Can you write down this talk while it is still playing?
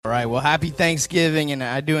All right, well, happy Thanksgiving, and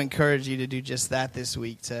I do encourage you to do just that this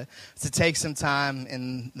week, to take some time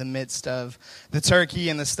in the midst of the turkey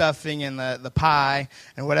and the stuffing and the pie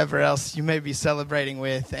and whatever else you may be celebrating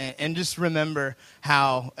with, and just remember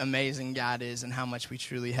how amazing God is and how much we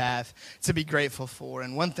truly have to be grateful for.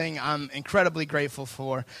 And one thing I'm incredibly grateful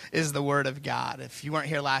for is the Word of God. If you weren't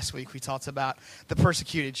here last week, we talked about the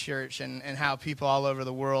persecuted church and how people all over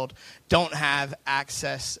the world don't have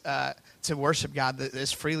access to worship God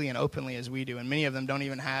as freely and openly as we do. And many of them don't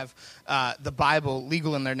even have the Bible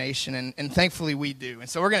legal in their nation. And thankfully we do. And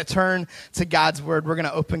so we're going to turn to God's Word. We're going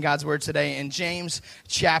to open God's Word today in James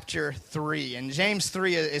chapter 3. And James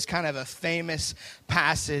 3 is kind of a famous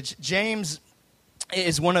passage. James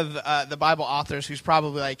is one of the Bible authors who's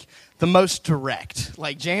probably like the most direct.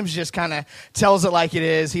 Like James just kind of tells it like it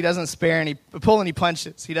is. He doesn't pull any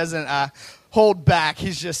punches. He doesn't hold back.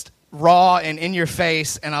 He's just raw and in your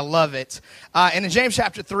face, and I love it. And in James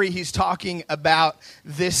chapter 3, he's talking about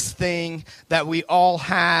this thing that we all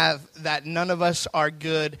have that none of us are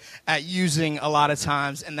good at using a lot of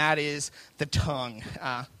times, and that is the tongue.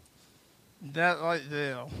 That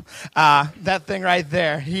thing right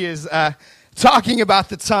there. He is talking about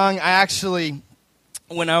the tongue. I actually,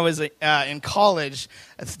 when I was in college,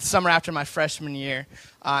 the summer after my freshman year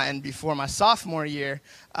and before my sophomore year,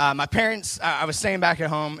 my parents, I was staying back at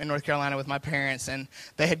home in North Carolina with my parents, and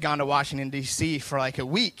they had gone to Washington, D.C. for like a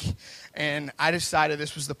week. And I decided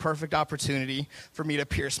this was the perfect opportunity for me to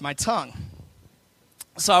pierce my tongue.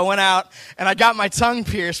 So I went out and I got my tongue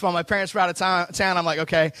pierced while my parents were out of town. I'm like,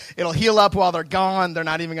 okay, it'll heal up while they're gone. They're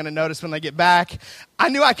not even going to notice when they get back. I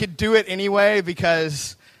knew I could do it anyway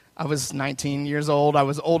because I was 19 years old. I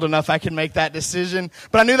was old enough I could make that decision.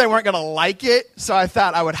 But I knew they weren't going to like it, so I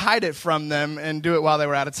thought I would hide it from them and do it while they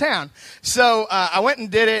were out of town. So I went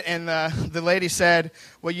and did it, and the lady said,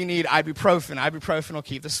 well, you need ibuprofen. Ibuprofen will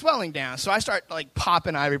keep the swelling down. So I start like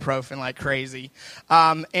popping ibuprofen like crazy.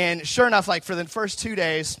 And sure enough, like for the first 2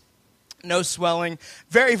 days, no swelling,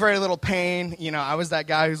 very, very little pain. You know, I was that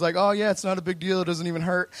guy who's like, oh, yeah, it's not a big deal. It doesn't even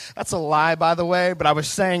hurt. That's a lie, by the way, but I was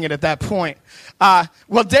saying it at that point.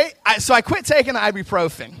 So I quit taking the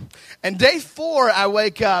ibuprofen. And day 4, I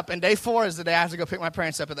wake up, and day 4 is the day I have to go pick my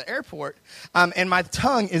parents up at the airport, and my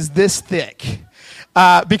tongue is this thick.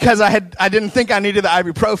 Because I didn't think I needed the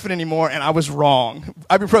ibuprofen anymore, and I was wrong.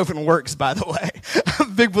 Ibuprofen works, by the way.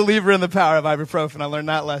 I'm a big believer in the power of ibuprofen. I learned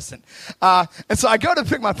that lesson. And so I go to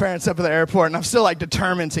pick my parents up at the airport, and I'm still like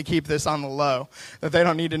determined to keep this on the low, that they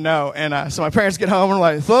don't need to know. And so my parents get home and are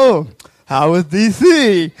like, so, how was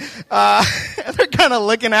D.C.? And they're kind of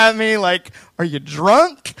looking at me like, are you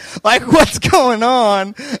drunk? Like, what's going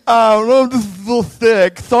on? I'm just a little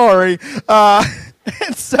thick, sorry.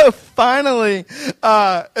 And so finally,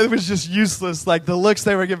 it was just useless. Like the looks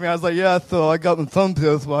they were giving me, I was like, yeah, so I got my tongue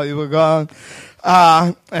pierced while you were gone.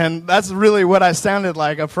 And that's really what I sounded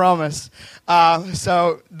like, I promise.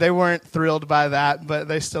 So they weren't thrilled by that, but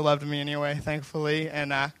they still loved me anyway, thankfully.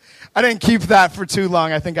 And I didn't keep that for too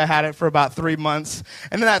long. I think I had it for about 3 months.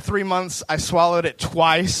 And in that 3 months, I swallowed it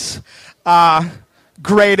twice.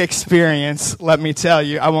 Great experience, let me tell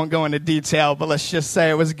you. I won't go into detail, but let's just say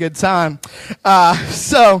it was a good time. But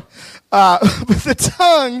the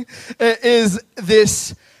tongue is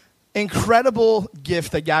this incredible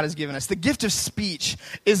gift that God has given us. The gift of speech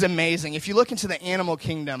is amazing. If you look into the animal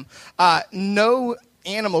kingdom, no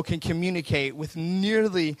animal can communicate with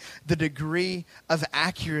nearly the degree of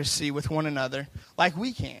accuracy with one another like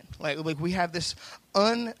we can. Like we have this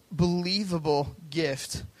unbelievable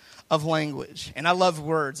gift of language. And I love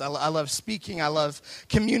words. I love speaking. I love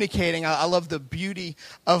communicating. I love the beauty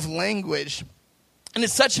of language. And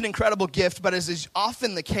it's such an incredible gift, but as is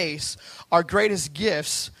often the case, our greatest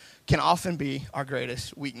gifts can often be our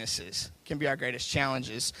greatest weaknesses, can be our greatest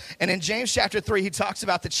challenges. And in James chapter 3, he talks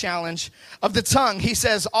about the challenge of the tongue. He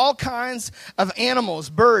says, all kinds of animals,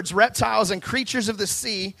 birds, reptiles, and creatures of the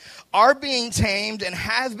sea are being tamed and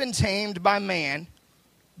have been tamed by man,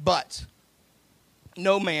 but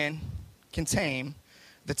no man can tame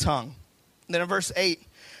the tongue. And then in verse 8,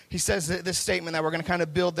 he says this statement that we're going to kind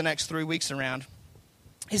of build the next 3 weeks around.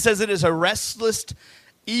 He says, it is a restless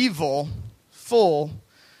evil full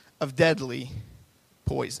of deadly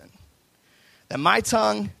poison. That my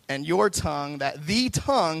tongue and your tongue, that the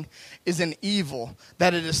tongue is an evil,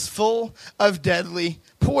 that it is full of deadly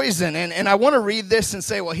poison. And I want to read this and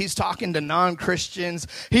say, well, he's talking to non-Christians,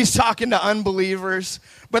 he's talking to unbelievers,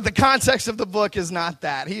 but the context of the book is not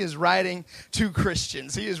that. He is writing to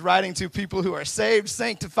Christians. He is writing to people who are saved,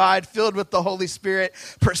 sanctified, filled with the Holy Spirit,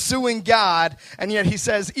 pursuing God, and yet he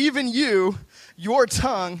says, even you, your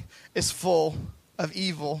tongue is full of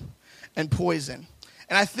evil and poison.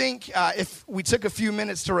 And I think if we took a few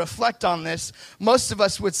minutes to reflect on this, most of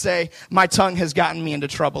us would say, my tongue has gotten me into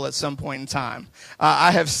trouble at some point in time.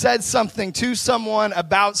 I have said something to someone,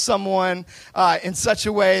 about someone, in such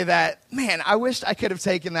a way that, man, I wished I could have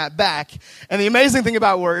taken that back. And the amazing thing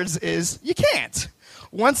about words is you can't.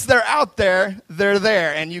 Once they're out there, they're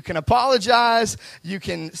there. And you can apologize, you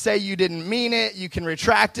can say you didn't mean it, you can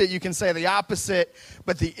retract it, you can say the opposite.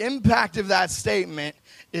 But the impact of that statement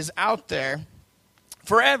is out there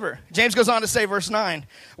forever. James goes on to say, verse 9,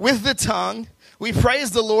 with the tongue we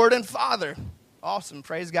praise the Lord and Father. Awesome,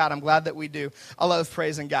 praise God. I'm glad that we do. I love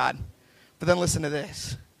praising God. But then listen to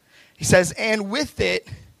this. He says, and with it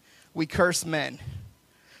we curse men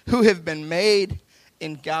who have been made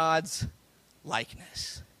in God's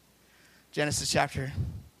likeness. Genesis chapter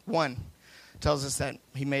 1 tells us that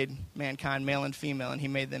he made mankind male and female, and he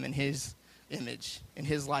made them in his image, in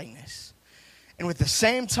his likeness. And with the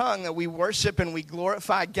same tongue that we worship and we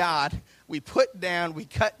glorify God, we put down, we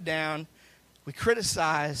cut down, we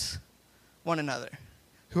criticize one another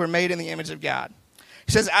who are made in the image of God.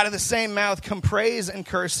 He says, out of the same mouth come praise and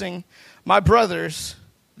cursing. My brothers,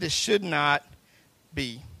 this should not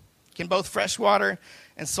be. Can both fresh water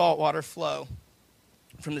and salt water flow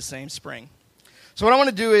from the same spring? So what I want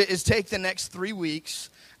to do is take the next 3 weeks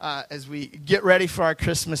as we get ready for our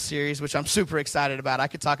Christmas series, which I'm super excited about. I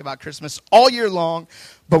could talk about Christmas all year long,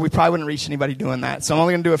 but we probably wouldn't reach anybody doing that. So I'm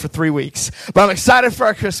only going to do it for 3 weeks. But I'm excited for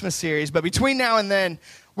our Christmas series. But between now and then,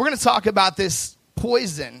 we're going to talk about this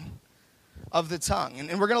poison of the tongue.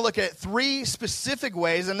 And we're going to look at 3 specific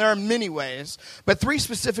ways, and there are many ways, but 3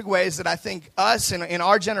 specific ways that I think us in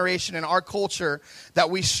our generation, in our culture, that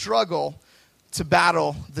we struggle to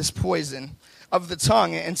battle this poison of the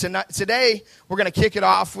tongue. And today, we're going to kick it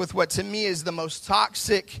off with what to me is the most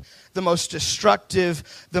toxic, the most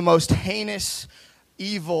destructive, the most heinous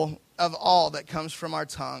evil of all that comes from our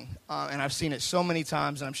tongue. And I've seen it so many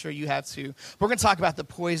times, and I'm sure you have too. We're going to talk about the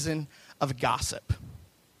poison of gossip.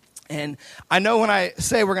 And I know when I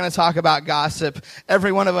say we're going to talk about gossip,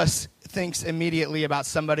 every one of us thinks immediately about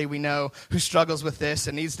somebody we know who struggles with this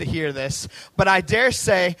and needs to hear this. But I dare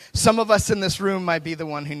say some of us in this room might be the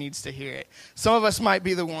one who needs to hear it. Some of us might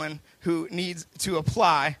be the one who needs to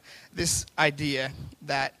apply this idea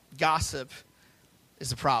that gossip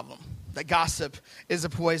is a problem, that gossip is a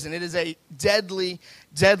poison. It is a deadly,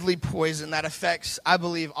 deadly poison that affects, I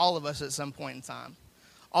believe, all of us at some point in time.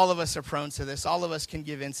 All of us are prone to this. All of us can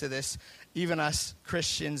give into this, even us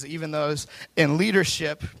Christians, even those in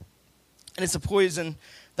leadership. And it's a poison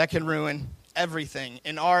that can ruin everything.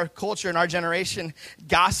 In our culture, in our generation,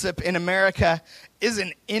 gossip in America is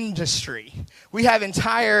an industry. We have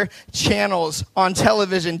entire channels on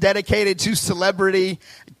television dedicated to celebrity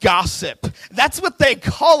gossip. That's what they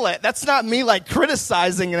call it. That's not me like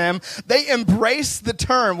criticizing them. They embrace the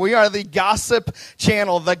term. We are the gossip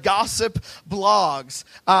channel, the gossip blogs.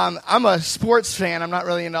 I'm a sports fan. I'm not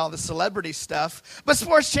really into all the celebrity stuff, but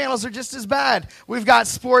sports channels are just as bad. We've got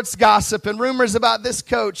sports gossip and rumors about this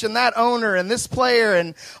coach and that owner and this player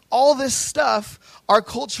and all this stuff. Our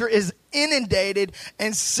culture is inundated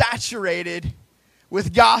and saturated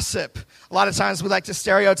with gossip. A lot of times we like to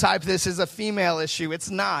stereotype this as a female issue. It's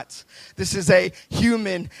not. This is a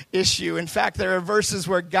human issue. In fact, there are verses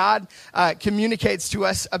where God communicates to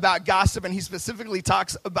us about gossip, and he specifically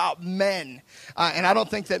talks about men. And I don't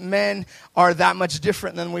think that men are that much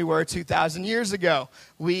different than we were 2,000 years ago.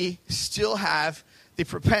 We still have the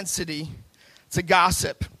propensity to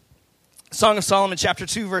gossip. Song of Solomon, chapter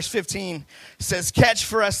 2, verse 15 says, catch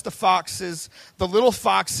for us the foxes, the little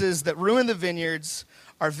foxes that ruin the vineyards,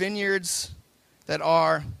 our vineyards that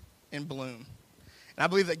are in bloom. And I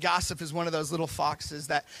believe that gossip is one of those little foxes,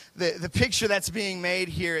 that the picture that's being made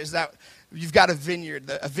here is that you've got a vineyard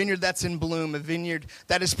that's in bloom, a vineyard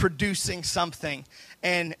that is producing something.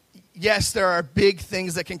 And yes, there are big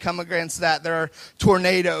things that can come against that. There are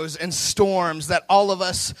tornadoes and storms that all of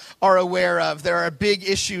us are aware of. There are big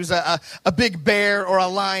issues. A big bear or a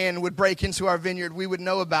lion would break into our vineyard. We would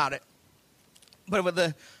know about it. But what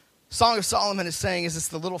the Song of Solomon is saying is it's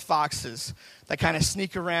the little foxes that kind of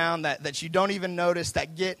sneak around, that you don't even notice,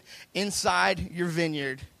 that get inside your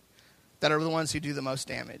vineyard, that are the ones who do the most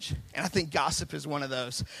damage. And I think gossip is one of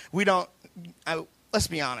those. Let's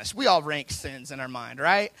be honest. We all rank sins in our mind,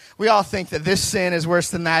 right? We all think that this sin is worse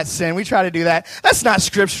than that sin. We try to do that. That's not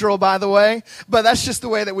scriptural, by the way, but that's just the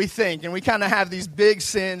way that we think. And we kind of have these big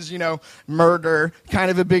sins, murder, kind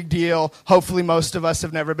of a big deal. Hopefully most of us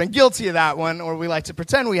have never been guilty of that one, or we like to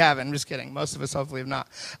pretend we haven't. I'm just kidding. Most of us hopefully have not.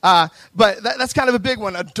 But that's kind of a big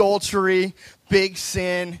one. Adultery, big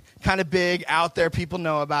sin, kind of big, out there. People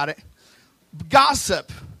know about it.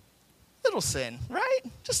 Gossip Little sin, right?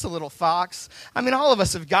 Just a little fox. I mean, all of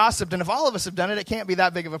us have gossiped, and if all of us have done it, it can't be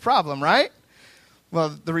that big of a problem, right? Well,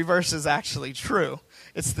 the reverse is actually true.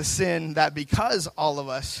 It's the sin that because all of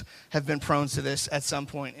us have been prone to this at some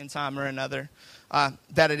point in time or another,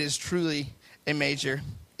 that it is truly a major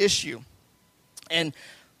issue. And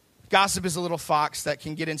gossip is a little fox that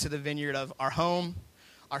can get into the vineyard of our home,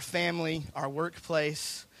 our family, our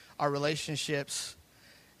workplace, our relationships,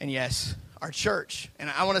 and yes, our church. And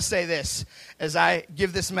I want to say this, as I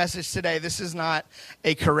give this message today, this is not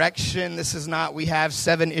a correction. This is not we have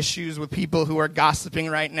 7 issues with people who are gossiping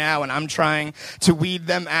right now and I'm trying to weed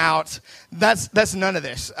them out. That's none of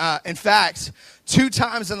this. In fact, 2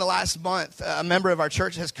 times in the last month, a member of our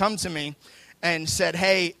church has come to me and said,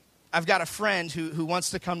 hey, I've got a friend who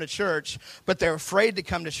wants to come to church, but they're afraid to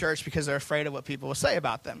come to church because they're afraid of what people will say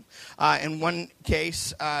about them. In one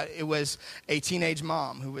case, it was a teenage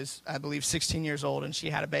mom who was, I believe, 16 years old, and she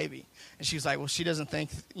had a baby. And she was like, well, she doesn't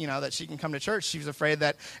think, that she can come to church. She was afraid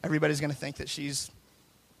that everybody's going to think that she's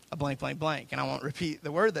a blank, blank, blank. And I won't repeat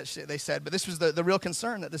the word that they said, but this was the real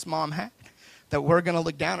concern that this mom had. That we're going to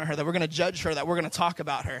look down at her, that we're going to judge her, that we're going to talk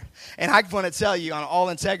about her. And I want to tell you, on all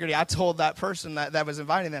integrity, I told that person that was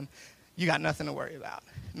inviting them, you got nothing to worry about.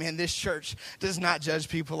 Man, this church does not judge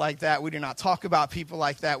people like that. We do not talk about people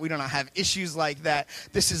like that. We do not have issues like that.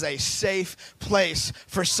 This is a safe place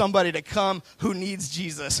for somebody to come who needs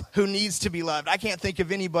Jesus, who needs to be loved. I can't think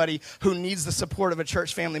of anybody who needs the support of a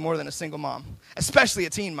church family more than a single mom, especially a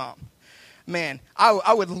teen mom. Man,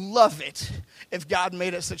 I would love it if God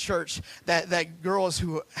made us a church that girls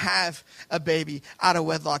who have a baby out of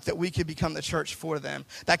wedlock, that we could become the church for them,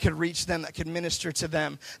 that could reach them, that could minister to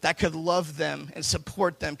them, that could love them and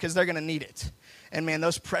support them because they're going to need it. And man,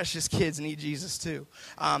 those precious kids need Jesus too.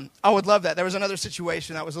 I would love that. There was another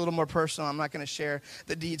situation that was a little more personal. I'm not going to share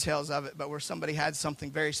the details of it, but where somebody had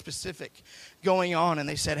something very specific going on and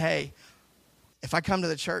they said, hey, if I come to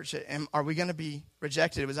the church, are we going to be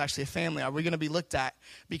rejected? It was actually a family. Are we going to be looked at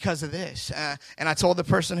because of this? And I told the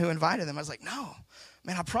person who invited them, I was like, no,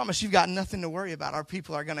 man, I promise you've got nothing to worry about. Our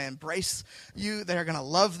people are going to embrace you. They're going to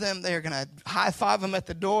love them. They're going to high-five them at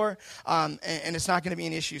the door, and it's not going to be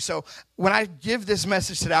an issue. So when I give this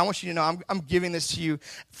message today, I want you to know I'm giving this to you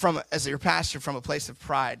as your pastor from a place of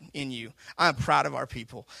pride in you. I'm proud of our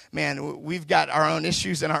people. Man, we've got our own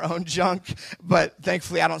issues and our own junk, but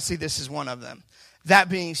thankfully I don't see this as one of them. That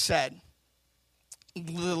being said,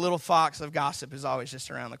 the little fox of gossip is always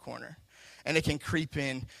just around the corner. And it can creep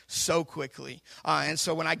in so quickly. And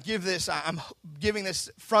so when I give this, I'm giving this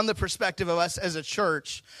from the perspective of us as a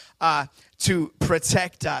church to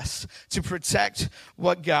protect us, to protect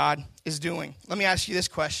what God is doing. Let me ask you this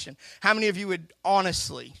question. How many of you would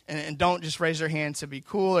honestly, and don't just raise your hand to be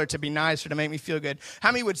cool or to be nice or to make me feel good,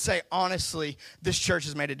 how many would say, honestly, this church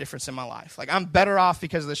has made a difference in my life? Like, I'm better off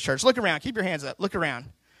because of this church. Look around. Keep your hands up. Look around.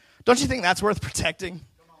 Don't you think that's worth protecting?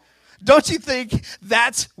 Don't you think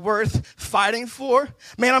that's worth fighting for?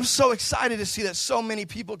 Man, I'm so excited to see that so many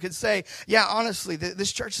people could say, yeah, honestly,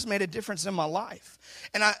 this church has made a difference in my life.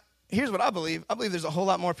 And here's what I believe. I believe there's a whole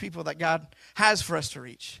lot more people that God has for us to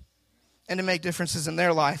reach and to make differences in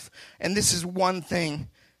their life. And this is one thing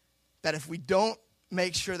that if we don't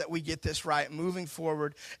make sure that we get this right moving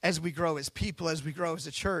forward as we grow as people, as we grow as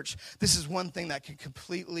a church, this is one thing that can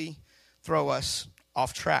completely throw us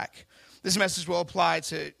off track. This message will apply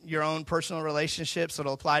to your own personal relationships.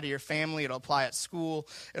 It'll apply to your family. It'll apply at school.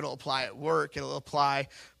 It'll apply at work. It'll apply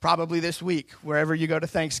probably this week, wherever you go to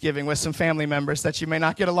Thanksgiving with some family members that you may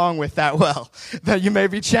not get along with that well, that you may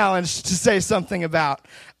be challenged to say something about.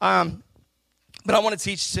 But I want to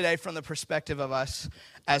teach today from the perspective of us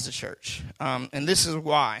as a church. And this is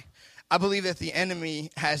why. I believe that the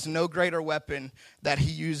enemy has no greater weapon that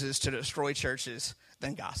he uses to destroy churches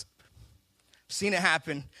than gossip. Seen it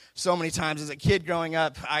happen so many times. As a kid growing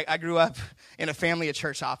up, I grew up in a family of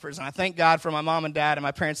church hoppers, and I thank God for my mom and dad, and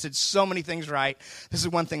my parents did so many things right. This is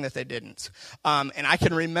one thing that they didn't. And I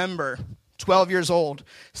can remember 12 years old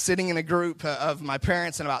sitting in a group of my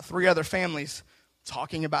parents and about 3 other families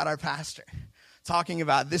talking about our pastor, talking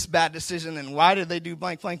about this bad decision and why did they do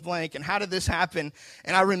blank, blank, blank, and how did this happen?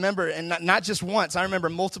 And I remember, and not just once, I remember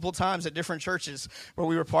multiple times at different churches where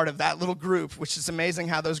we were part of that little group, which is amazing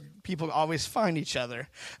how those people always find each other.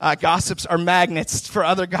 Gossips are magnets for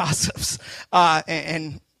other gossips.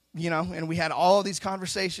 And we had all these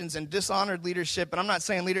conversations and dishonored leadership. And I'm not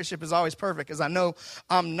saying leadership is always perfect, because I know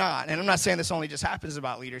I'm not. And I'm not saying this only just happens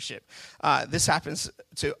about leadership. This happens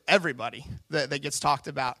to everybody that gets talked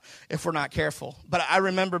about if we're not careful. But I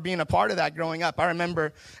remember being a part of that growing up. I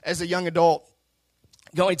remember as a young adult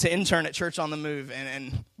going to intern at Church on the Move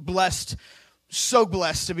and blessed so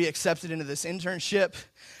blessed to be accepted into this internship.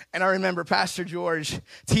 And I remember Pastor George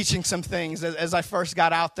teaching some things as I first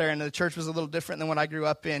got out there, and the church was a little different than what I grew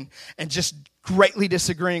up in, and just greatly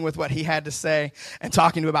disagreeing with what he had to say and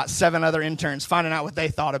talking to about 7 other interns, finding out what they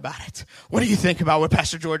thought about it. What do you think about what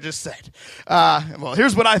Pastor George just said? Well,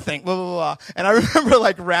 here's what I think, blah, blah, blah. And I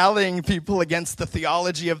remember rallying people against the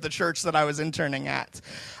theology of the church that I was interning at,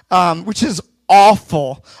 which is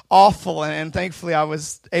awful. And thankfully I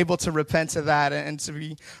was able to repent of that and to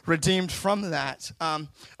be redeemed from that. I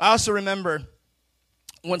also remember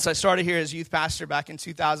once I started here as youth pastor back in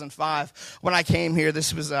 2005, when I came here,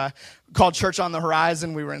 this was called Church on the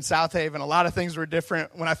Horizon. We were in South Haven. A lot of things were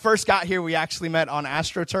different. When I first got here, we actually met on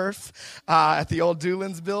AstroTurf at the old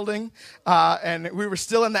Doolin's building. And we were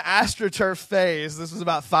still in the AstroTurf phase. This was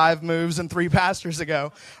about 5 moves and 3 pastors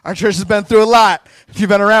ago. Our church has been through a lot. If you've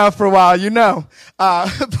been around for a while, you know.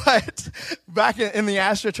 But back in the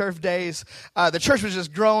AstroTurf days, the church was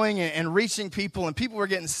just growing and reaching people, and people were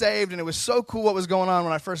getting saved, and it was so cool what was going on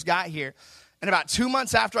when I first got here. And about 2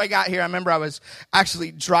 months after I got here, I remember I was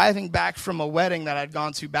actually driving back from a wedding that I'd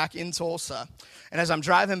gone to back in Tulsa. And as I'm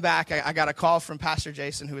driving back, I got a call from Pastor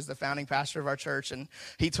Jason, who is the founding pastor of our church, and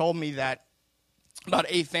he told me that about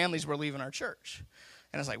 8 families were leaving our church.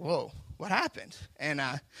 And I was like, whoa, what happened? And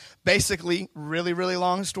basically, really, really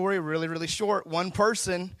long story, really, really short. One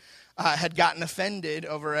person had gotten offended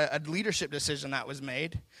over a leadership decision that was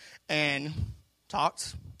made and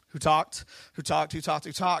talked. Who talked.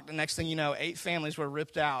 The next thing you know, 8 families were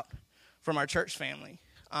ripped out from our church family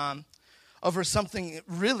over something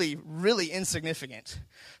really, really insignificant,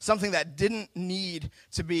 something that didn't need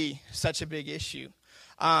to be such a big issue.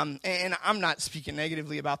 And I'm not speaking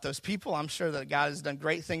negatively about those people. I'm sure that God has done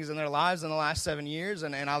great things in their lives in the last 7 years,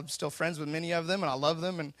 and I'm still friends with many of them, and I love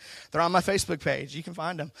them, and they're on my Facebook page. You can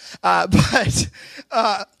find them. But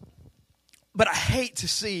I hate to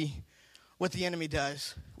see what the enemy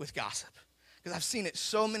does with gossip, because I've seen it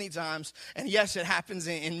so many times, and yes, it happens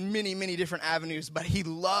in many, many different avenues, but he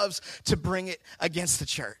loves to bring it against the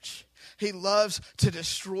church. He loves to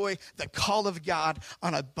destroy the call of God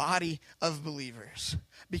on a body of believers,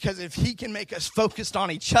 because if he can make us focused on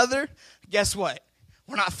each other, guess what?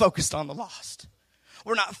 We're not focused on the lost.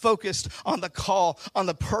 We're not focused on the call, on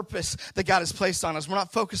the purpose that God has placed on us. We're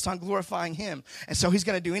not focused on glorifying him. And so he's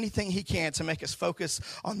going to do anything he can to make us focus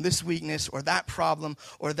on this weakness or that problem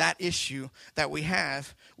or that issue that we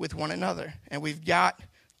have with one another. And we've got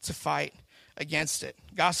to fight against it.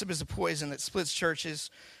 Gossip is a poison that splits churches,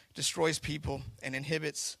 destroys people, and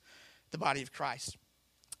inhibits the body of Christ.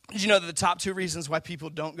 Did you know that the top 2 reasons why people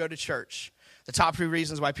don't go to church, the top 3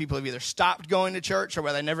 reasons why people have either stopped going to church or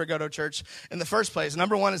why they never go to church in the first place?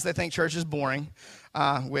 Number 1 is they think church is boring,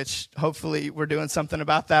 which hopefully we're doing something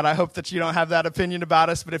about that. I hope that you don't have that opinion about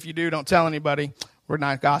us, but if you do, don't tell anybody. We're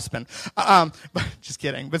not gossiping. Just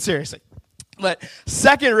kidding, but seriously. But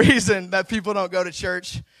second reason that people don't go to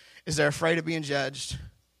church is they're afraid of being judged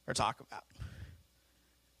or talked about.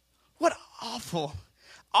 What awful,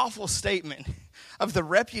 awful statement of the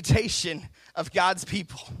reputation of God's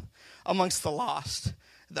people amongst the lost,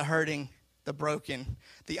 the hurting, the broken,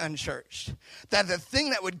 the unchurched. That the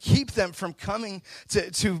thing that would keep them from coming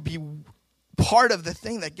to be part of the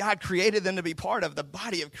thing that God created them to be part of, the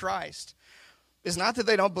body of Christ, is not that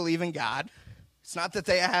they don't believe in God. It's not that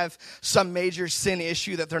they have some major sin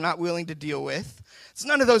issue that they're not willing to deal with. It's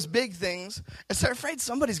none of those big things. It's they're afraid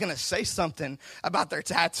somebody's going to say something about their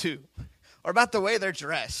tattoo, or about the way they're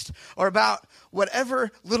dressed, or about whatever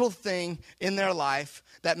little thing in their life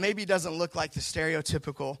that maybe doesn't look like the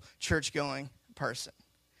stereotypical church-going person.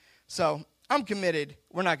 So I'm committed.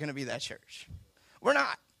 We're not going to be that church. We're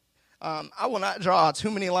not. I will not draw too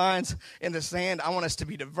many lines in the sand. I want us to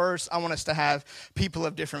be diverse. I want us to have people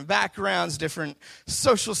of different backgrounds, different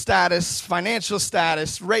social status, financial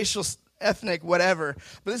status, racial, ethnic, whatever.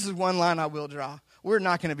 But this is one line I will draw. We're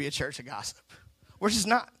not going to be a church of gossip. We're just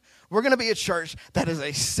not. We're going to be a church that is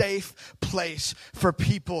a safe place for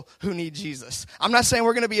people who need Jesus. I'm not saying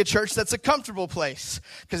we're going to be a church that's a comfortable place,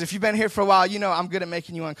 because if you've been here for a while, you know I'm good at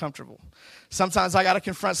making you uncomfortable. Sometimes I got to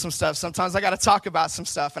confront some stuff. Sometimes I got to talk about some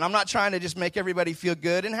stuff. And I'm not trying to just make everybody feel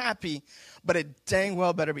good and happy, but it dang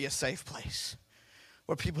well better be a safe place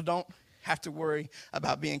where people don't have to worry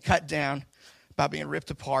about being cut down, about being ripped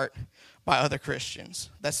apart by other Christians.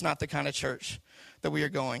 That's not the kind of church that we are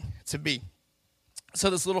going to be. So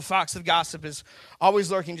this little fox of gossip is always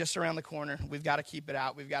lurking just around the corner. We've got to keep it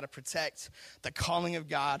out. We've got to protect the calling of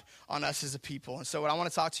God on us as a people. And so what I want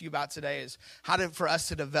to talk to you about today is for us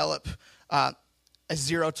to develop a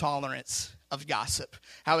zero tolerance of gossip.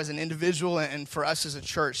 How as an individual and for us as a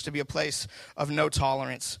church to be a place of no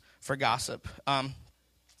tolerance for gossip.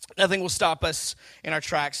 Nothing will stop us in our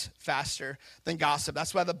tracks faster than gossip.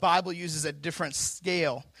 That's why the Bible uses a different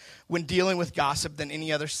scale when dealing with gossip than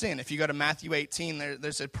any other sin. If you go to Matthew 18,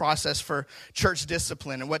 there's a process for church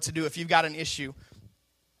discipline and what to do if you've got an issue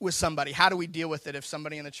with somebody. How do we deal with it if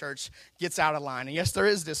somebody in the church gets out of line? And yes, there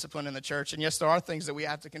is discipline in the church, and yes, there are things that we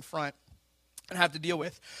have to confront and have to deal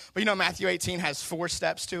with. But Matthew 18 has 4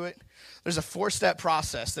 steps to it. There's a 4-step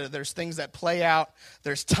process. There's things that play out.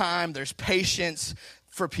 There's time. There's patience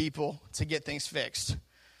for people to get things fixed.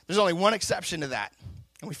 There's only one exception to that.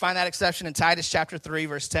 And we find that exception in Titus chapter 3,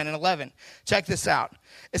 verse 10 and 11. Check this out.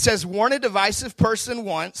 It says, warn a divisive person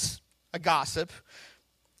once, a gossip,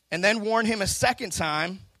 and then warn him a second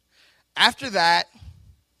time. After that,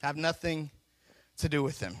 have nothing to do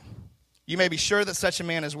with him. You may be sure that such a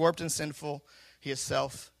man is warped and sinful. He is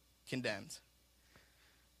self-condemned.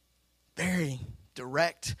 Very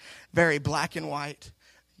direct, very black and white.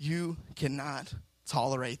 You cannot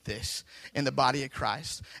tolerate this in the body of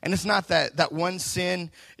Christ. And it's not that one sin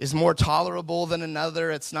is more tolerable than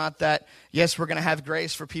another. It's not that, yes, we're going to have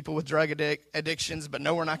grace for people with drug addictions, but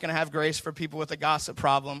no, we're not going to have grace for people with a gossip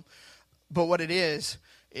problem. But what it is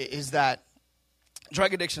that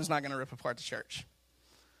drug addiction is not going to rip apart the church.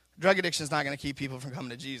 Drug addiction is not going to keep people from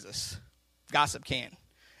coming to Jesus. Gossip can.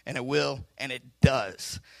 And it will, and it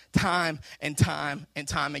does. Time and time and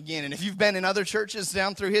time again. And if you've been in other churches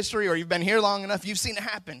down through history, or you've been here long enough, you've seen it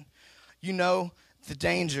happen. You know the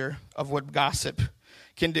danger of what gossip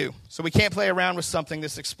can do. So we can't play around with something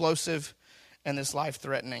this explosive and this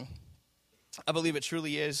life-threatening. I believe it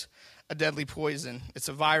truly is a deadly poison. It's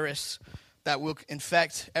a virus that will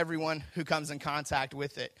infect everyone who comes in contact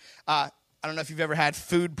with it. I don't know if you've ever had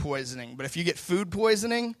food poisoning, but if you get food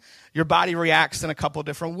poisoning, your body reacts in a couple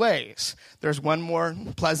different ways. There's one more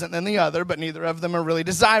pleasant than the other, but neither of them are really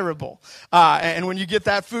desirable. And when you get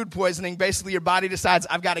that food poisoning, basically your body decides,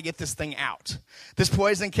 I've got to get this thing out. This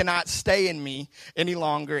poison cannot stay in me any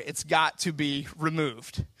longer. It's got to be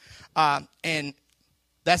removed. And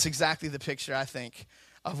that's exactly the picture, I think,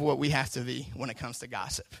 of what we have to be when it comes to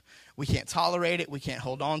gossip. We can't tolerate it. We can't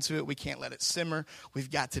hold on to it. We can't let it simmer. We've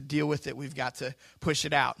got to deal with it. We've got to push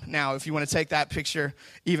it out. Now, if you want to take that picture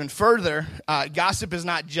even further, gossip is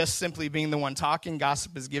not just simply being the one talking.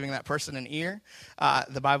 Gossip is giving that person an ear.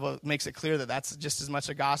 The Bible makes it clear that that's just as much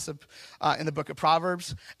a gossip in the book of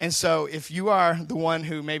Proverbs. And so if you are the one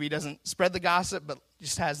who maybe doesn't spread the gossip but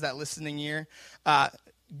just has that listening ear,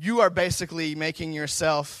 you are basically making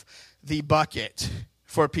yourself the bucket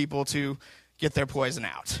for people to get their poison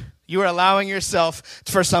out. You are allowing yourself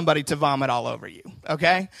for somebody to vomit all over you,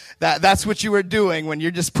 okay? That's what you are doing when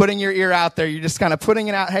you're just putting your ear out there. You're just kind of putting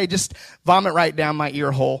it out. Hey, just vomit right down my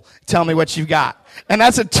ear hole. Tell me what you've got. And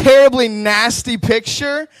that's a terribly nasty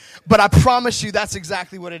picture, but I promise you that's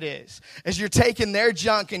exactly what it is. As you're taking their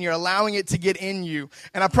junk and you're allowing it to get in you.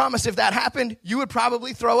 And I promise if that happened, you would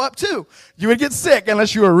probably throw up too. You would get sick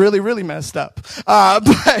unless you were really, really messed up.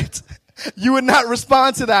 But you would not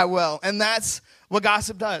respond to that well. And that's what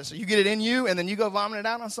gossip does. You get it in you, and then you go vomit it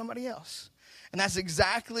out on somebody else. And that's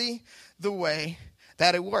exactly the way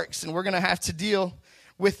that it works. And we're going to have to deal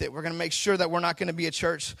with it. We're going to make sure that we're not going to be a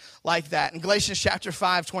church like that. In Galatians chapter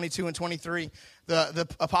 5, 22 and 23, the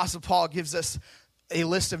Apostle Paul gives us a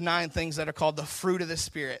list of 9 things that are called the fruit of the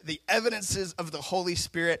Spirit, the evidences of the Holy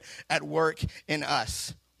Spirit at work in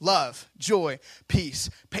us. Love, joy, peace,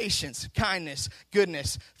 patience, kindness,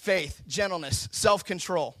 goodness, faith, gentleness,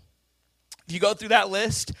 self-control. If you go through that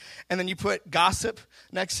list and then you put gossip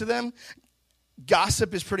next to them,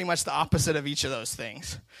 gossip is pretty much the opposite of each of those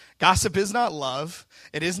things. Gossip is not love.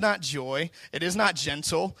 It is not joy. It is not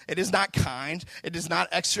gentle. It is not kind. It is not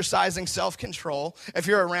exercising self-control. If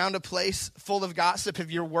you're around a place full of gossip,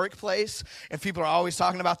 if your workplace, if people are always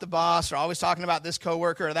talking about the boss or always talking about this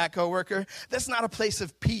coworker or that coworker, that's not a place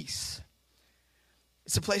of peace.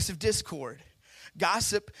 It's a place of discord.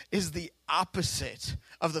 Gossip is the opposite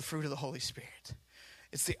of the fruit of the Holy Spirit.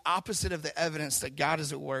 It's the opposite of the evidence that God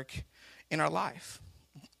is at work in our life.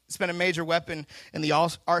 It's been a major weapon in the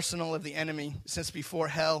arsenal of the enemy since before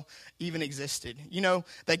hell even existed. You know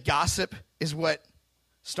that gossip is what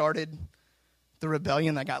started the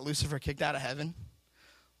rebellion that got Lucifer kicked out of heaven?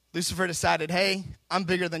 Lucifer decided, hey, I'm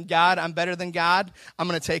bigger than God. I'm better than God. I'm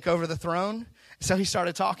going to take over the throne. So he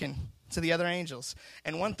started talking to the other angels.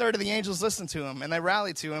 And 1/3 of the angels listened to him, and they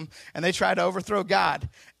rallied to him, and they tried to overthrow God.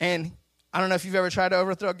 And I don't know if you've ever tried to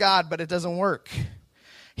overthrow God, but it doesn't work.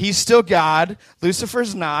 He's still God.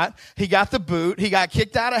 Lucifer's not. He got the boot. He got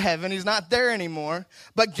kicked out of heaven. He's not there anymore.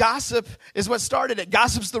 But gossip is what started it.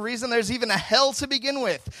 Gossip's the reason there's even a hell to begin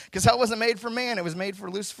with. Because hell wasn't made for man. It was made for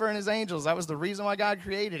Lucifer and his angels. That was the reason why God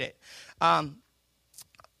created it.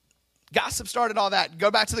 Gossip started all that. Go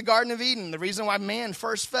back to the Garden of Eden. The reason why man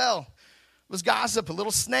first fell was gossip. A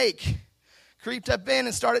little snake creeped up in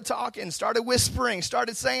and started talking, started whispering,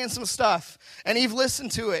 started saying some stuff. And Eve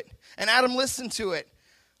listened to it. And Adam listened to it.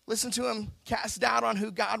 Listened to him cast doubt on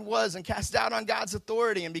who God was and cast doubt on God's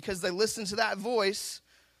authority. And because they listened to that voice,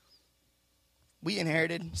 we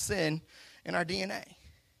inherited sin in our DNA.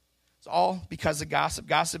 It's all because of gossip.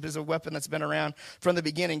 Gossip is a weapon that's been around from the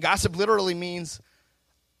beginning. Gossip literally means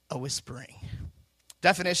a whispering.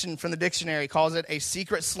 Definition from the dictionary calls it a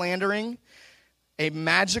secret slandering, a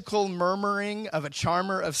magical murmuring of a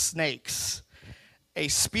charmer of snakes, a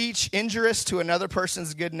speech injurious to another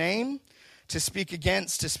person's good name, to speak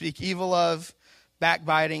against, to speak evil of,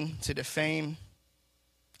 backbiting, to defame,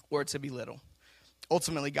 or to belittle.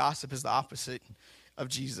 Ultimately, gossip is the opposite of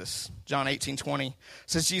Jesus. John 18:20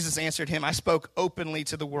 says, Jesus answered him, I spoke openly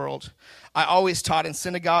to the world. I always taught in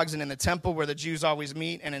synagogues and in the temple where the Jews always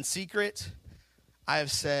meet, and in secret I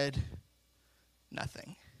have said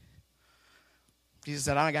nothing. Jesus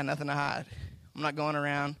said, I got nothing to hide. I'm not going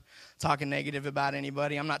around talking negative about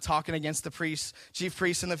anybody. I'm not talking against the priests, chief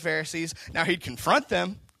priests and the Pharisees. Now, he'd confront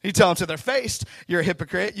them. He'd tell them to their face, you're a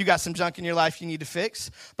hypocrite. You got some junk in your life you need to fix.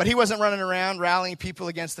 But he wasn't running around rallying people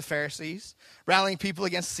against the Pharisees, rallying people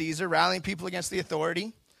against Caesar, rallying people against the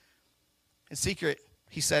authority. In secret,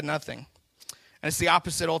 he said nothing. And it's the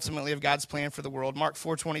opposite, ultimately, of God's plan for the world. Mark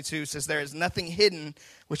 4:22 says, there is nothing hidden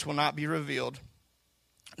which will not be revealed,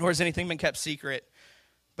 nor has anything been kept secret,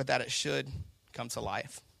 but that it should come to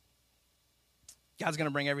life. God's going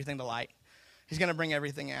to bring everything to light. He's going to bring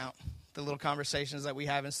everything out. The little conversations that we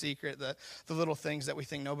have in secret, the little things that we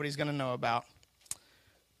think nobody's going to know about.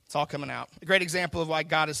 It's all coming out. A great example of why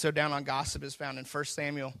God is so down on gossip is found in 1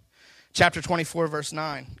 Samuel chapter 24, verse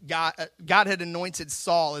 9. God had anointed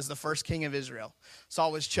Saul as the first king of Israel.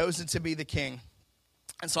 Saul was chosen to be the king.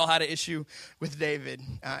 And Saul had an issue with David.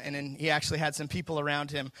 And then he actually had some people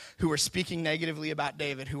around him who were speaking negatively about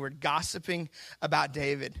David, who were gossiping about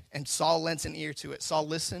David. And Saul lent an ear to it. Saul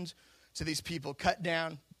listened to these people, cut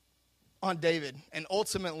down on David. And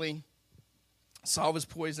ultimately, Saul was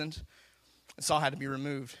poisoned. And Saul had to be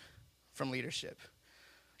removed from leadership.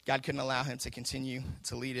 God couldn't allow him to continue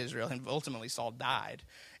to lead Israel. And ultimately, Saul died.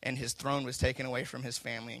 And his throne was taken away from his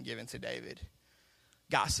family and given to David.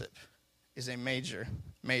 Gossip is a major,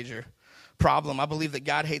 major problem. I believe that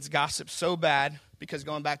God hates gossip so bad because,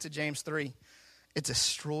 going back to James 3, it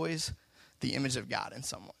destroys the image of God in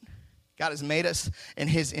someone. God has made us in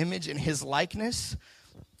his image, in his likeness.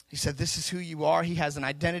 He said, this is who you are. He has an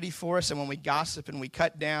identity for us. And when we gossip and we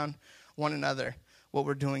cut down one another, what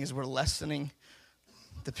we're doing is we're lessening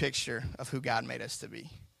the picture of who God made us to be.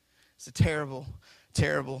 It's a terrible,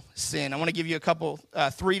 terrible sin. I want to give you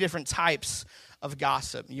three different types of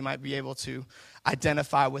gossip. You might be able to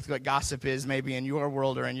identify with what gossip is maybe in your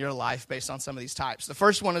world or in your life based on some of these types. The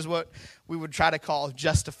first one is what we would try to call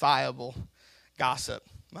justifiable gossip.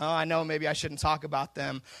 Well, I know maybe I shouldn't talk about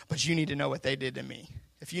them, but you need to know what they did to me.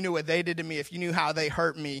 If you knew what they did to me, if you knew how they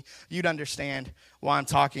hurt me, you'd understand why I'm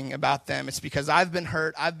talking about them. It's because I've been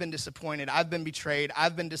hurt, I've been disappointed, I've been betrayed,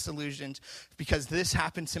 I've been disillusioned. Because this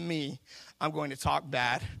happened to me, I'm going to talk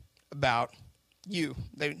bad about you.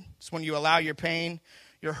 It's when you allow your pain,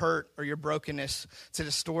 your hurt, or your brokenness to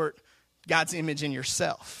distort God's image in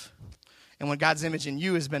yourself. And when God's image in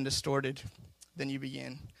you has been distorted, then you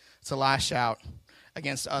begin to lash out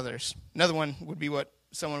against others. Another one would be what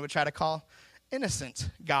someone would try to call innocent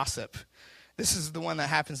gossip. This is the one that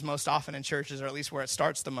happens most often in churches, or at least where it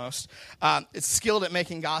starts the most. It's skilled at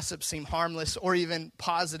making gossip seem harmless or even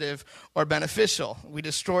positive or beneficial. We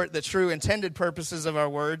distort the true intended purposes of our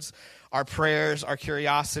words, our prayers, our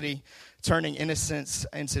curiosity, turning innocence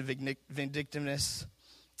into vindictiveness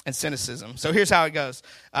and cynicism. So here's how it goes.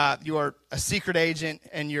 You're a secret agent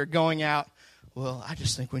and you're going out. Well, I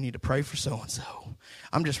just think we need to pray for so-and-so.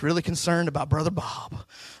 I'm just really concerned about Brother Bob.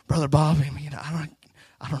 Brother Bob, I mean, I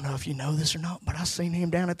don't know if you know this or not, but I seen him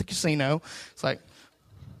down at the casino. It's like,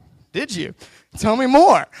 did you? Tell me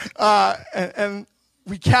more. And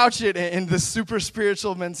we couch it in this super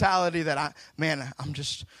spiritual mentality that I'm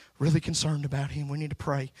just really concerned about him. We need to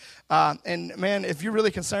pray. And man, if you're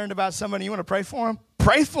really concerned about somebody, you want to pray for him?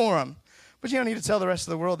 Pray for him. But you don't need to tell the rest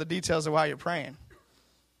of the world the details of why you're praying.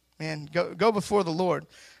 Man, go before the Lord.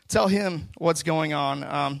 Tell him what's going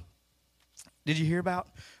on. Did you hear about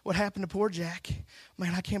what happened to poor Jack?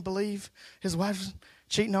 Man, I can't believe his wife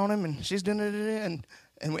cheating on him, and she's doing it,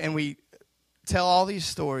 and we tell all these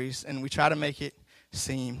stories, and we try to make it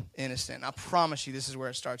seem innocent. I promise you, this is where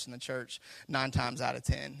it starts in the church 9 times out of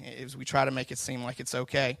 10. Is we try to make it seem like it's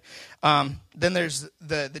okay. Then there's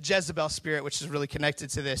the Jezebel spirit, which is really connected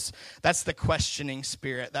to this. That's the questioning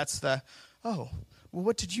spirit. That's the, well,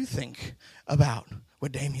 what did you think about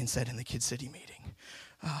what Damien said in the Kid City meeting?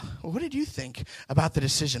 What did you think about the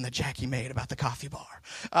decision that Jackie made about the coffee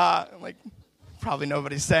bar? Probably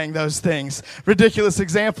nobody's saying those things. Ridiculous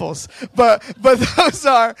examples. But those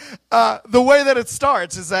are, the way that it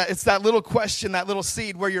starts is that it's that little question, that little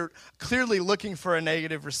seed where you're clearly looking for a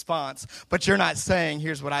negative response, but you're not saying,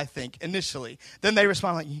 here's what I think initially. Then they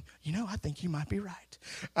respond like, I think you might be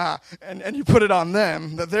right. And you put it on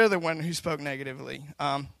them, that they're the one who spoke negatively.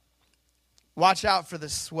 Watch out for the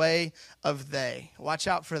sway of they. Watch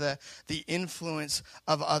out for the influence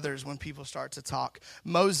of others when people start to talk.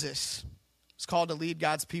 Moses was called to lead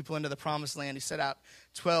God's people into the promised land. He set out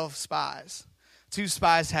 12 spies. 2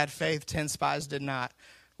 spies had faith, 10 spies did not.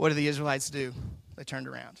 What did the Israelites do? They turned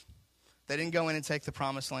around. They didn't go in and take the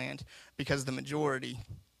promised land because the majority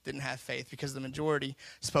didn't have faith, because the majority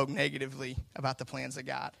spoke negatively about the plans of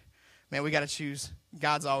God. Man, we got to choose.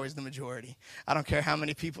 God's always the majority. I don't care how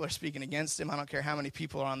many people are speaking against him. I don't care how many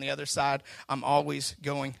people are on the other side. I'm always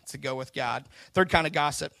going to go with God. Third kind of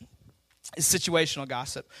gossip is situational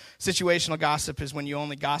gossip. Situational gossip is when you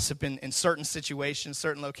only gossip in certain situations,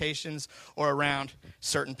 certain locations, or around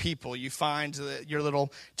certain people. You find your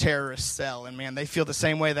little terrorist cell, and man, they feel the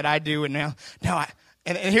same way that I do. And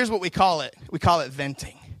and here's what we call it. We call it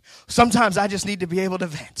venting. Sometimes I just need to be able to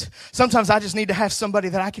vent. Sometimes I just need to have somebody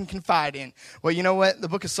that I can confide in. Well, you know what? The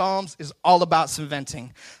book of Psalms is all about some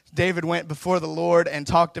venting. David went before the Lord and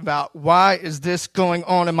talked about, why is this going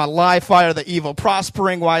on in my life? Why are the evil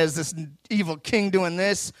prospering? Why is this evil king doing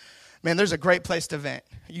this? Man, there's a great place to vent.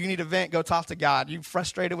 You need to vent, go talk to God. You're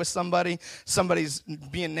frustrated with somebody's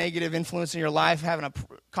being negative, influencing your life,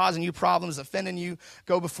 causing you problems, offending you,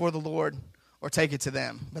 go before the Lord. Or take it to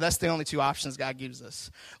them. But that's the only 2 options God gives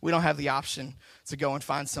us. We don't have the option to go and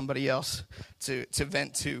find somebody else to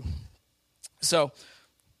vent to. So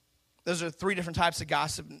those are 3 different types of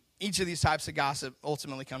gossip. Each of these types of gossip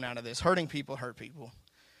ultimately come down to this. Hurting people hurt people.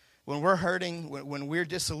 When we're hurting, when we're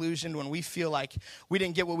disillusioned, when we feel like we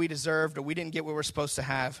didn't get what we deserved or we didn't get what we're supposed to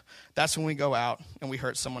have, that's when we go out and we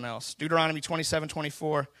hurt someone else. Deuteronomy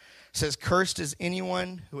 27:24 says, "Cursed is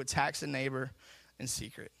anyone who attacks a neighbor in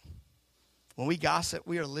secret." When we gossip,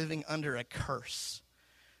 we are living under a curse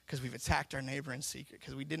because we've attacked our neighbor in secret,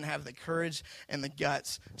 because we didn't have the courage and the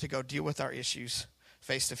guts to go deal with our issues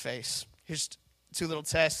face to face. Here's 2 little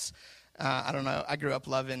tests. I don't know. I grew up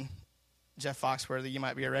loving Jeff Foxworthy, "You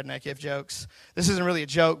might be a redneck if" jokes. This isn't really a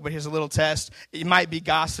joke, but here's a little test. It might be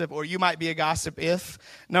gossip, or you might be a gossip if.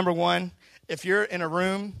 Number 1, if you're in a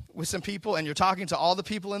room with some people and you're talking to all the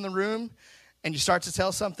people in the room and you start to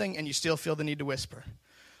tell something and you still feel the need to whisper.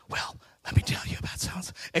 Well, let me tell you about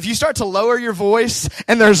something. If you start to lower your voice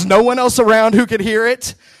and there's no one else around who could hear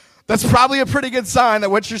it, that's probably a pretty good sign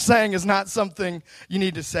that what you're saying is not something you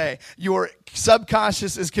need to say. Your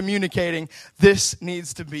subconscious is communicating, this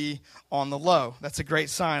needs to be on the low. That's a great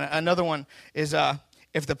sign. Another one is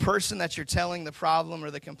if the person that you're telling the problem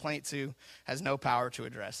or the complaint to has no power to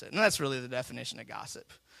address it. And that's really the definition of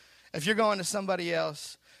gossip. If you're going to somebody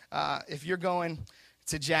else, if you're going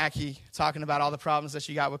to Jackie talking about all the problems that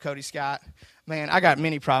you got with Cody Scott. Man, I got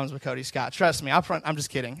many problems with Cody Scott. Trust me, I'm just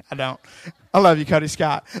kidding. I don't. I love you, Cody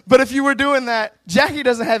Scott. But if you were doing that, Jackie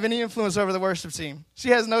doesn't have any influence over the worship team. She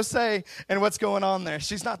has no say in what's going on there.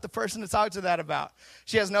 She's not the person to talk to that about.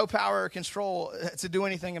 She has no power or control to do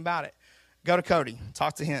anything about it. Go to Cody.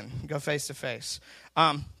 Talk to him. Go face to face.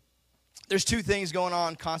 There's 2 things going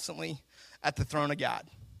on constantly at the throne of God.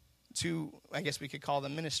 2, I guess we could call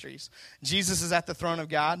them ministries. Jesus is at the throne of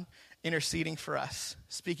God, interceding for us,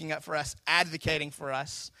 speaking up for us, advocating for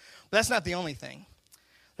us. But that's not the only thing.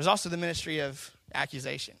 There's also the ministry of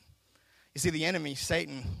accusation. You see, the enemy,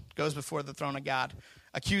 Satan, goes before the throne of God,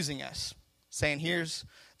 accusing us, saying, here's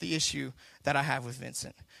the issue that I have with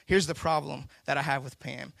Vincent. Here's the problem that I have with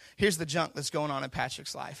Pam. Here's the junk that's going on in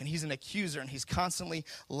Patrick's life. And he's an accuser, and he's constantly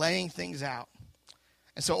laying things out.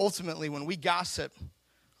 And so ultimately, when we gossip,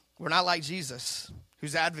 we're not like Jesus,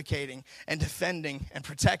 who's advocating and defending and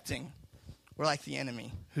protecting. We're like the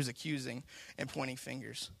enemy, who's accusing and pointing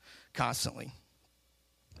fingers constantly.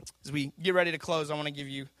 As we get ready to close, I want to give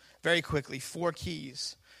you very quickly 4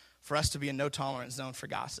 keys for us to be a no-tolerance zone for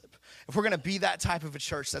gossip. If we're going to be that type of a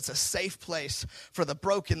church that's a safe place for the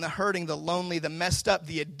broken, the hurting, the lonely, the messed up,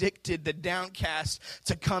 the addicted, the downcast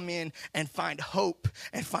to come in and find hope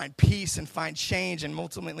and find peace and find change and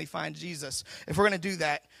ultimately find Jesus. If we're going to do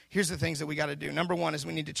that, here's the things that we got to do. Number one is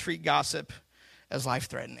we need to treat gossip as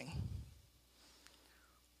life-threatening.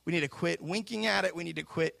 We need to quit winking at it. We need to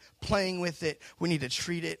quit playing with it. We need to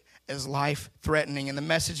treat it as life-threatening. In the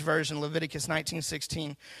Message version, Leviticus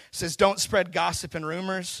 19:16 says, don't spread gossip and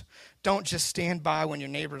rumors. Don't just stand by when your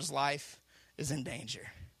neighbor's life is in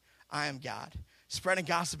danger. I am God. Spreading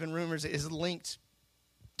gossip and rumors is linked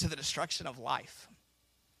to the destruction of life.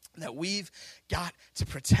 That we've got to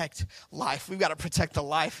protect life. We've got to protect the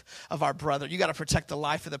life of our brother. You got to protect the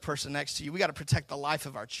life of the person next to you. We got to protect the life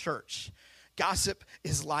of our church. Gossip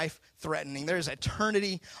is life-threatening. There's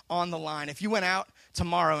eternity on the line. If you went out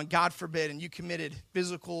tomorrow and God forbid and you committed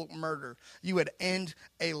physical murder, you would end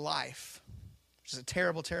a life, which is a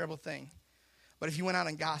terrible, terrible thing. But if you went out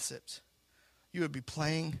and gossiped, you would be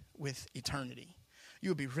playing with eternity. You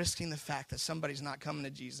would be risking the fact that somebody's not coming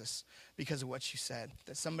to Jesus because of what you said,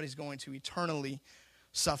 that somebody's going to eternally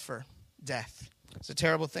suffer death. It's a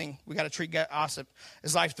terrible thing. We got to treat gossip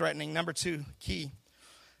as life-threatening. Number two, key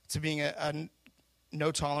to being a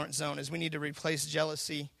no-tolerance zone is we need to replace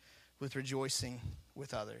jealousy with rejoicing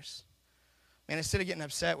with others. Man, instead of getting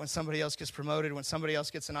upset when somebody else gets promoted, when somebody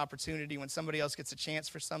else gets an opportunity, when somebody else gets a chance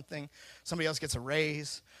for something, somebody else gets a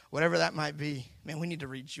raise, whatever that might be, man, we need to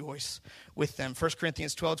rejoice with them. 1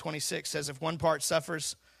 Corinthians 12:26 says, if one part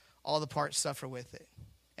suffers, all the parts suffer with it.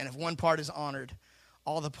 And if one part is honored,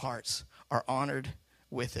 all the parts are honored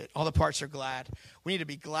with it. All the parts are glad. We need to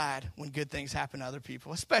be glad when good things happen to other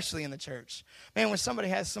people, especially in the church. Man, when somebody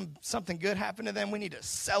has something good happen to them, we need to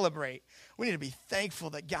celebrate. We need to be thankful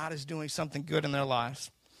that God is doing something good in their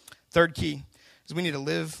lives. Third key is we need to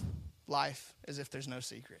live life as if there's no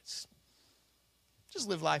secrets. Just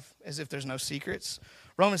live life as if there's no secrets.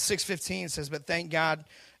 Romans 6:15 says, but thank God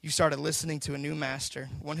you started listening to a new master,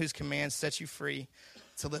 one whose commands set you free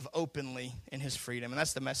to live openly in his freedom. And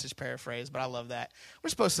that's the Message paraphrase, but I love that. We're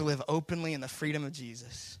supposed to live openly in the freedom of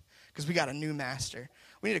Jesus because we got a new master.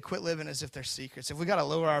 We need to quit living as if there's secrets. If we got to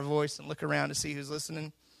lower our voice and look around to see who's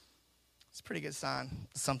listening, it's a pretty good sign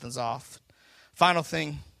something's off. Final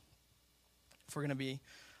thing, if we're going to be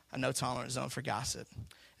a no-tolerance zone for gossip,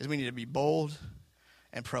 is we need to be bold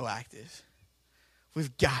and proactive.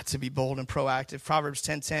 We've got to be bold and proactive. Proverbs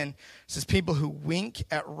 10:10 says, people who wink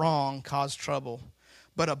at wrong cause trouble,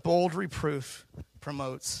 but a bold reproof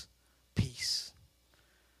promotes peace.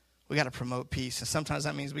 We got to promote peace. And sometimes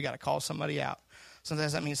that means we got to call somebody out.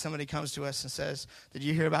 Sometimes that means somebody comes to us and says, did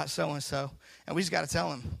you hear about so-and-so? And we just got to tell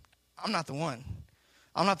them, I'm not the one.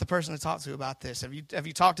 I'm not the person to talk to about this. Have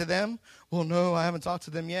you talked to them? Well, no, I haven't talked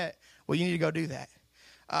to them yet. Well, you need to go do that.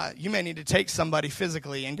 You may need to take somebody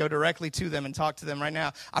physically and go directly to them and talk to them right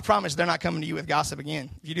now. I promise they're not coming to you with gossip again.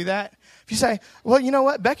 If you do that, if you say, well, you know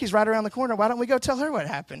what? Becky's right around the corner. Why don't we go tell her what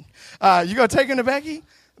happened? You go take them to Becky.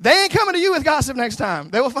 They ain't coming to you with gossip next time.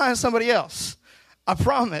 They will find somebody else. I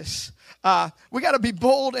promise. We got to be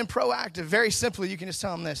bold and proactive. Very simply, you can just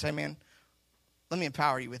tell them this. Hey, man, let me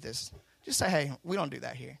empower you with this. Just say, hey, we don't do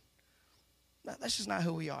that here. That's just not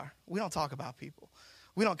who we are. We don't talk about people.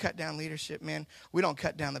 We don't cut down leadership, man. We don't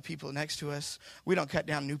cut down the people next to us. We don't cut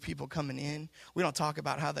down new people coming in. We don't talk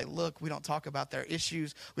about how they look. We don't talk about their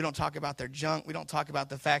issues. We don't talk about their junk. We don't talk about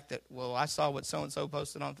the fact that, well, I saw what so-and-so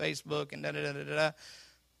posted on Facebook and da-da-da-da-da.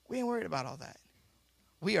 We ain't worried about all that.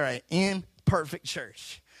 We are an imperfect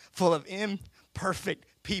church full of imperfect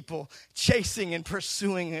people chasing and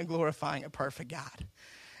pursuing and glorifying a perfect God.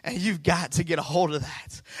 And you've got to get a hold of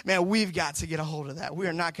that. Man, we've got to get a hold of that. We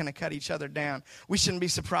are not going to cut each other down. We shouldn't be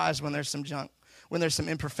surprised when there's some junk, when there's some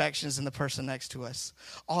imperfections in the person next to us.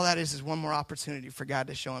 All that is one more opportunity for God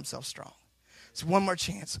to show himself strong. It's one more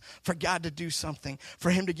chance for God to do something, for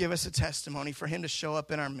him to give us a testimony, for him to show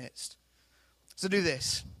up in our midst. So do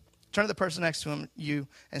this. Turn to the person next to you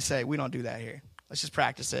and say, we don't do that here. Let's just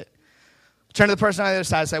practice it. Turn to the person on the other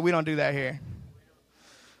side and say, we don't do that here.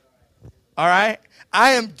 All right?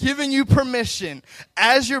 I am giving you permission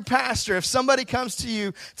as your pastor. If somebody comes to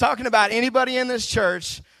you talking about anybody in this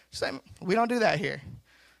church, say, we don't do that here.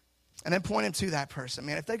 And then point him to that person.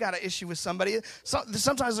 Man, if they got an issue with somebody,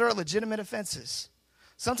 sometimes there are legitimate offenses.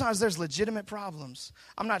 Sometimes there's legitimate problems.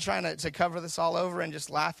 I'm not trying to cover this all over and just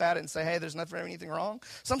laugh at it and say, hey, there's never anything wrong.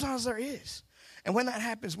 Sometimes there is. And when that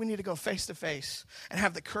happens, we need to go face to face and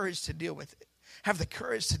have the courage to deal with it. Have the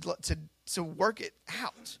courage to work it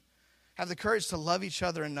out. Have the courage to love each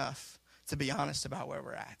other enough to be honest about where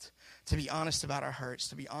we're at, to be honest about our hurts,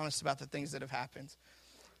 to be honest about the things that have happened.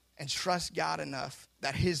 and trust God enough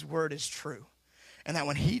that his word is true. And that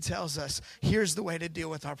when he tells us, here's the way to deal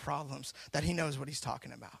with our problems, that he knows what he's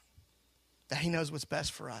talking about. That he knows what's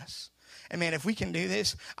best for us. And man, if we can do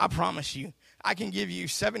this, I promise you, I can give you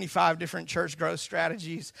 75 different church growth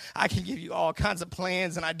strategies. I can give you all kinds of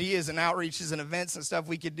plans and ideas and outreaches and events and stuff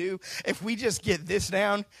we could do. If we just get this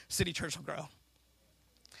down, City Church will grow.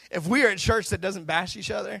 If we are a church that doesn't bash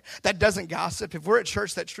each other, that doesn't gossip, if we're a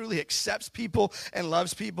church that truly accepts people and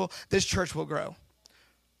loves people, this church will grow.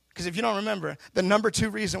 Because if you don't remember, the number 2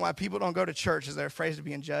 reason why people don't go to church is they're afraid of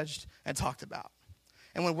being judged and talked about.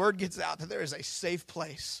 And when word gets out that there is a safe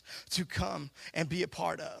place to come and be a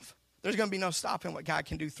part of, there's going to be no stopping what God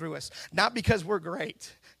can do through us. Not because we're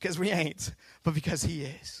great, because we ain't, but because he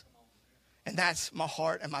is. And that's my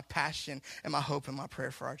heart and my passion and my hope and my prayer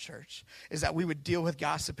for our church, is that we would deal with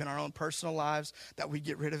gossip in our own personal lives, that we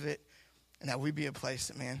get rid of it, and that we be a place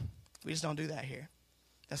that, man, we just don't do that here.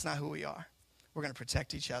 That's not who we are. We're going to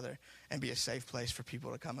protect each other and be a safe place for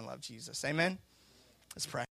people to come and love Jesus. Amen? Let's pray.